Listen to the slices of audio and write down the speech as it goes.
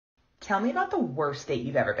Tell me about the worst date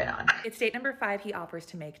you've ever been on. It's date number 5. He offers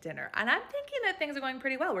to make dinner. And I'm thinking that things are going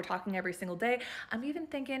pretty well. We're talking every single day. I'm even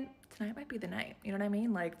thinking tonight might be the night. You know what I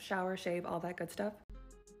mean? Like shower, shave, all that good stuff.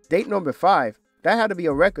 Date number 5. That had to be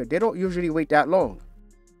a record. They don't usually wait that long.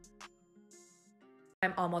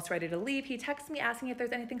 I'm almost ready to leave. He texts me asking if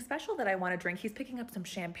there's anything special that I want to drink. He's picking up some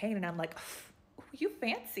champagne and I'm like, oh, you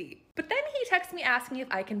fancy. But then he texts me asking if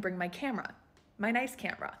I can bring my camera, my nice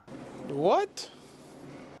camera. What?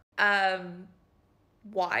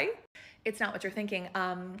 Why? It's not what you're thinking.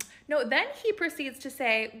 No, then he proceeds to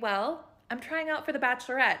say, well, I'm trying out for The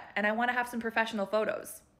Bachelorette and I want to have some professional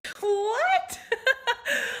photos. What?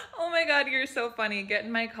 Oh my God, you're so funny. Get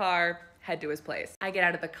in my car, head to his place. I get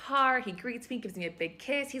out of the car, he greets me, gives me a big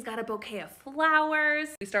kiss. He's got a bouquet of flowers.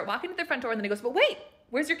 We start walking to the front door and then he goes, but wait,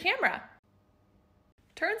 where's your camera?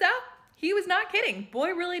 Turns out he was not kidding. Boy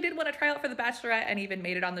really did want to try out for The Bachelorette and even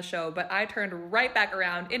made it on the show, but I turned right back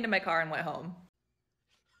around into my car and went home.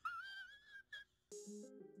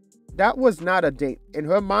 That was not a date. In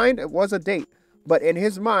her mind, it was a date. But in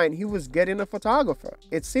his mind, he was getting a photographer.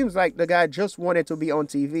 It seems like the guy just wanted to be on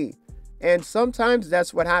TV. And sometimes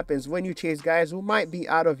that's what happens when you chase guys who might be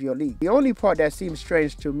out of your league. The only part that seemed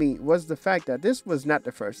strange to me was the fact that this was not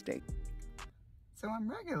the first date. So I'm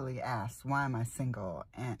regularly asked, why am I single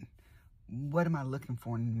and what am I looking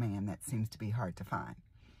for in a man that seems to be hard to find?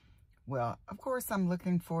 Well, of course, I'm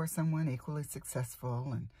looking for someone equally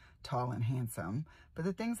successful and tall and handsome, but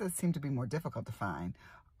the things that seem to be more difficult to find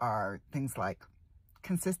are things like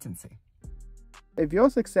consistency. If you're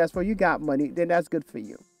successful, you got money, then that's good for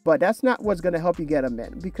you. But that's not what's going to help you get a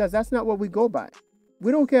man, because that's not what we go by.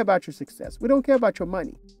 We don't care about your success. We don't care about your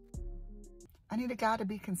money. I need a guy to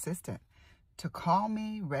be consistent, to call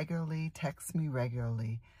me regularly, text me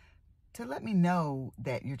regularly, to let me know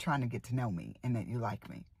that you're trying to get to know me and that you like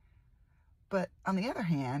me. But on the other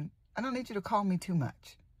hand, I don't need you to call me too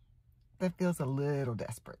much. That feels a little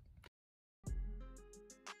desperate.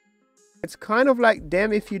 It's kind of like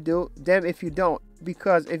damn if you do, damn if you don't,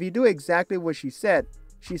 because if you do exactly what she said,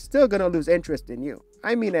 she's still going to lose interest in you.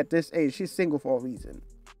 I mean, at this age, she's single for a reason.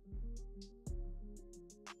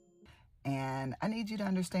 And I need you to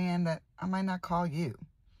understand that I might not call you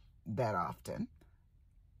that often.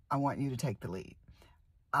 I want you to take the lead.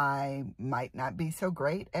 I might not be so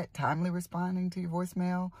great at timely responding to your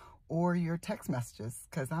voicemail or your text messages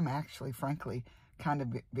because I'm actually, frankly, kind of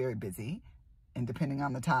very busy. And depending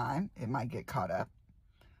on the time, it might get caught up.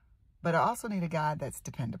 But I also need a guy that's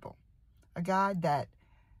dependable. A guy that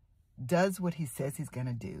does what he says he's going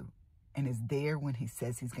to do and is there when he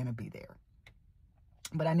says he's going to be there.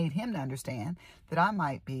 But I need him to understand that I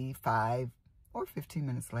might be 5 or 15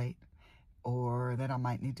 minutes late, or that I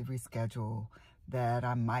might need to reschedule, that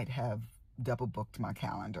I might have double booked my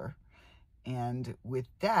calendar. And with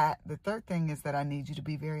that, the third thing is that I need you to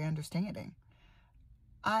be very understanding.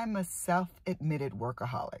 I'm a self-admitted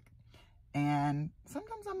workaholic, and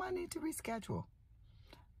sometimes I might need to reschedule.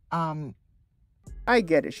 I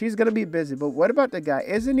get it. She's going to be busy, but what about the guy?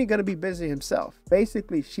 Isn't he going to be busy himself?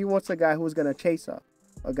 Basically, she wants a guy who's going to chase her.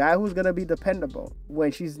 A guy who's going to be dependable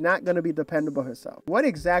when she's not going to be dependable herself. What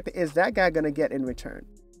exactly is that guy going to get in return?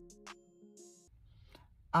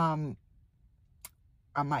 I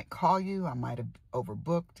might call you, I might have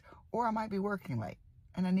overbooked, or I might be working late,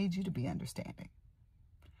 and I need you to be understanding.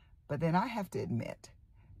 But then I have to admit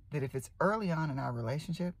that if it's early on in our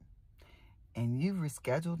relationship and you've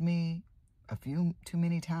rescheduled me a few too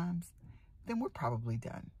many times, then we're probably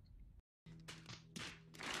done.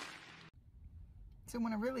 So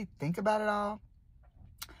when I really think about it all,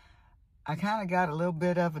 I kind of got a little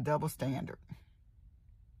bit of a double standard.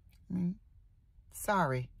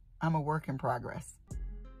 Sorry, I'm a work in progress.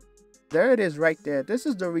 There it is right there. This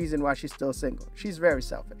is the reason why she's still single. She's very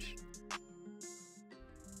selfish.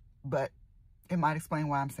 But it might explain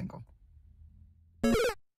why I'm single.